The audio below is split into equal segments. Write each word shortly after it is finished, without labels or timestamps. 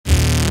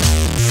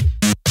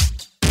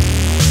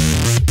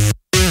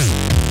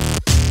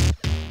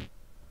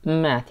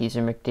Matthews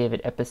and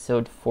McDavid,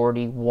 episode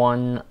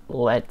 41.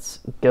 Let's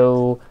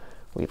go.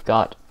 We've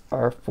got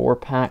our 4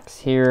 packs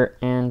here,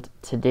 and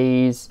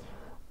today's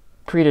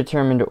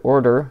predetermined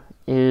order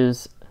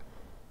is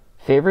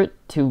favorite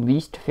to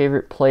least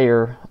favorite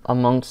player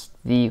amongst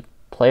the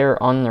player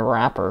on the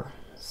wrapper.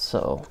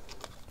 So,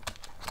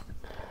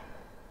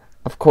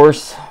 of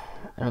course,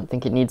 I don't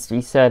think it needs to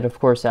be said, of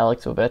course,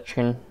 Alex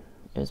Ovechkin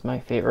is my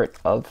favorite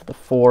of the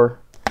 4.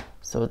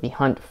 So the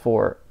hunt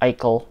for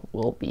Eichel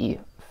will be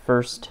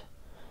first.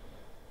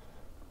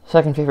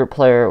 Second favorite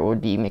player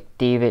would be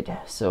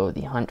McDavid, so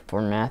the hunt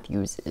for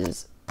Matthews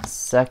is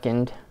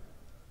second.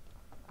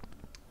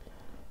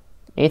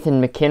 Nathan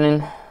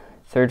MacKinnon,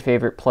 third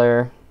favorite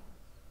player,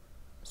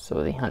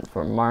 so the hunt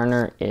for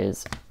Marner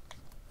is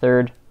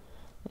third.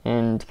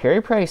 And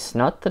Carey Price,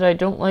 not that I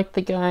don't like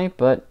the guy,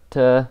 but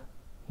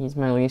he's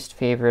my least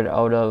favorite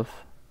out of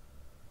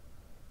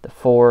the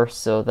 4,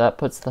 so that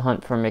puts the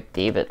hunt for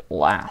McDavid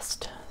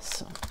last.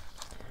 So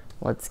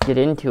let's get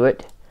into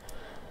it.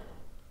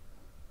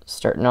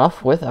 Starting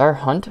off with our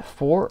hunt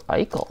for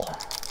Eichel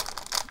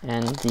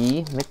and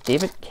the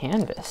McDavid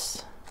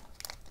canvas.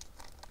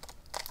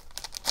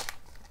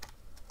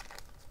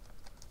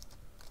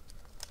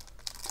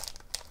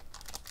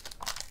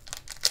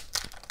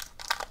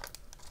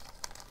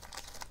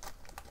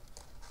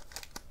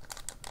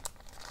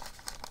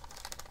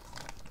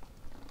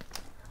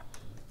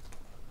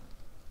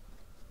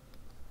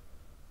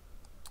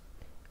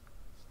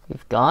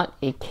 We've got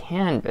a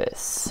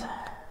canvas.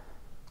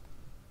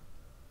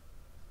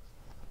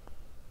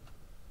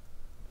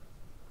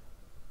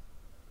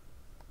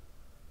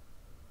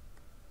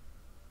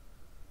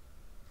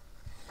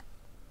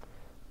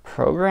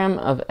 Program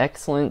of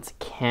Excellence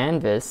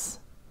canvas,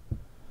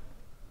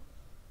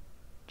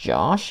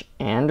 Josh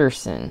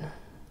Anderson.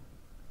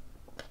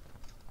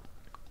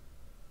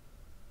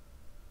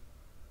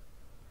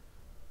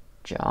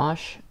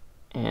 Josh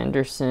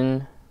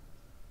Anderson,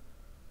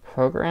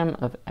 Program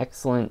of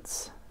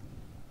Excellence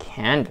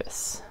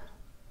canvas.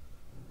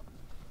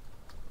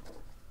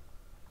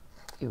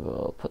 We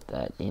will put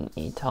that in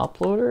a top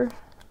loader.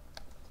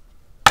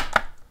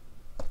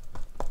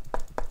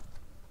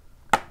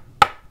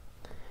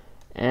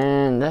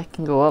 And that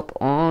can go up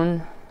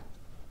on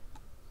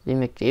the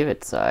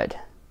McDavid side.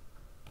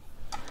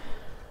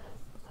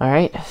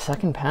 Alright,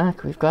 second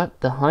pack, we've got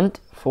the hunt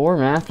for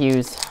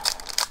Matthews.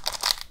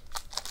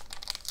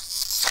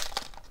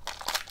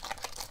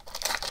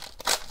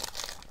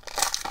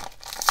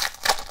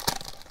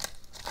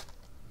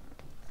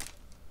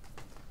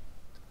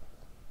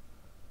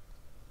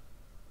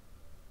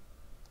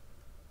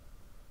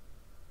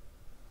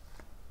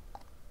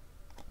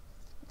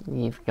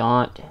 We've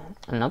got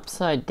an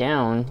upside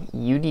down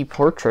UD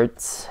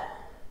Portraits,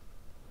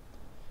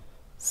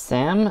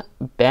 Sam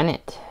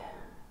Bennett.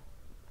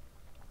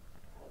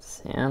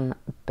 Sam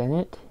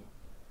Bennett,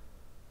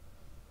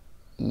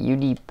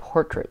 UD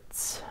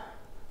Portraits.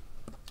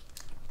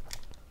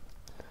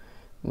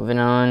 Moving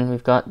on,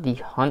 we've got the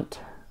hunt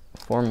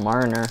for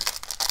Marner.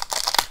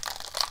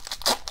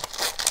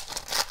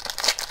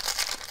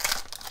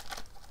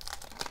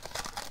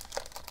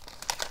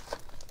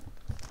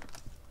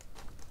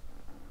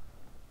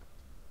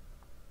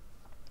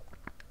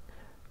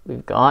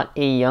 We've got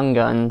a Young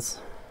Guns.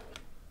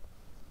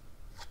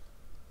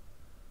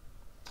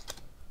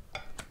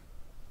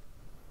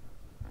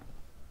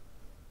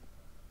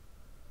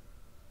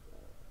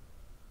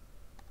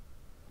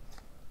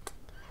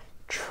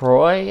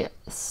 Troy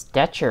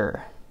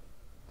Stecher.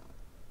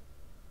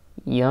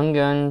 Young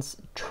Guns,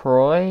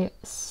 Troy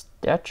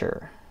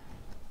Stecher.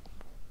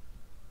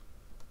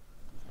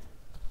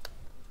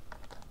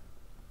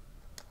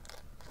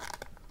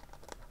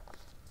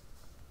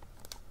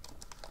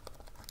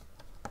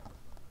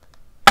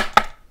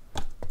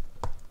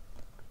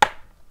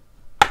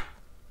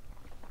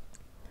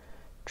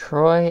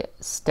 Troy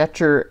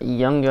Stecher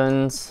Young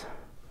Guns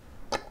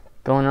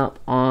going up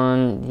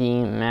on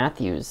the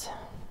Matthews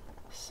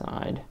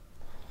side.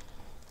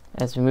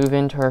 As we move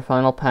into our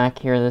final pack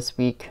here this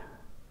week,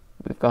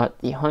 we've got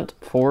the hunt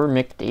for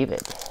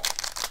McDavid.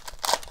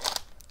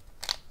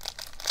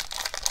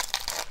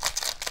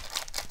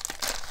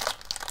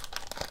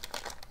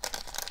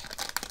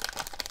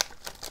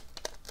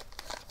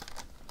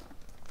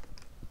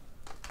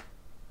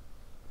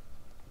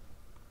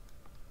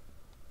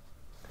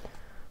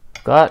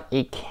 Got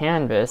a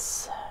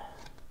canvas.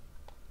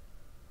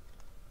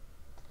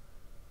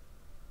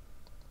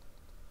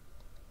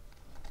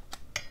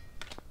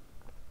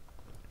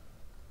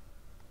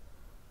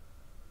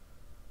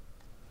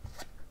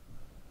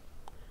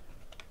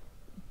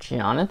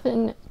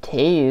 Jonathan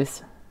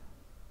Toews,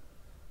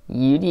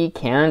 UD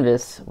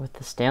canvas with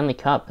the Stanley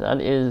Cup. That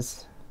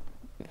is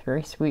a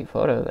very sweet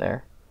photo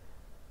there.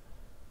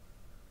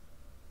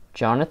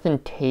 Jonathan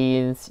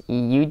Toews,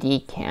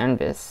 UD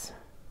canvas.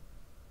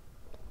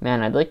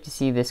 Man, I'd like to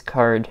see this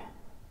card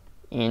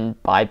in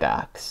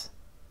buybacks.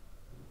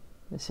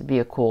 This would be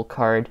a cool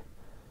card.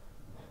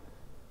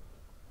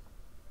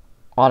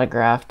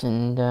 Autographed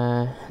and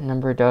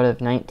numbered out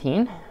of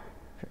 19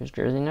 for his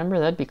jersey number.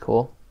 That'd be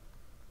cool.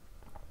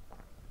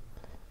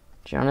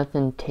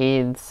 Jonathan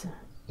Taves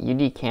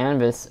UD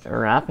Canvas,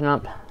 wrapping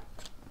up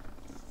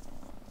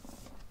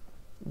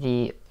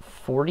the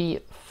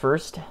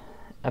 41st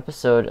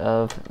episode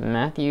of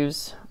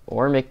Matthews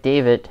or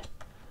McDavid.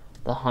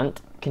 The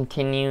hunt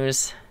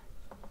continues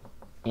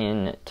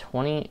in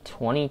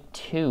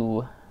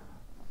 2022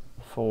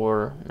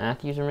 for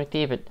Matthews or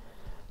McDavid.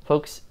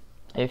 Folks,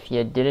 if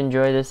you did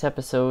enjoy this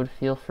episode,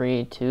 feel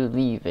free to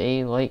leave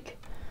a like,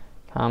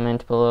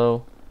 comment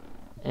below,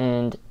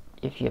 and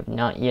if you have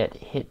not yet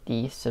hit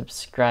the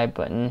subscribe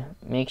button,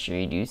 make sure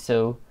you do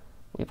so.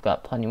 We've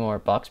got plenty more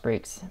box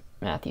breaks,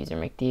 Matthews or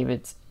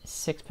McDavid's,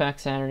 6-pack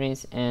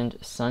Saturdays, and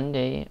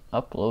Sunday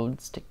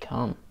uploads to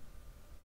come.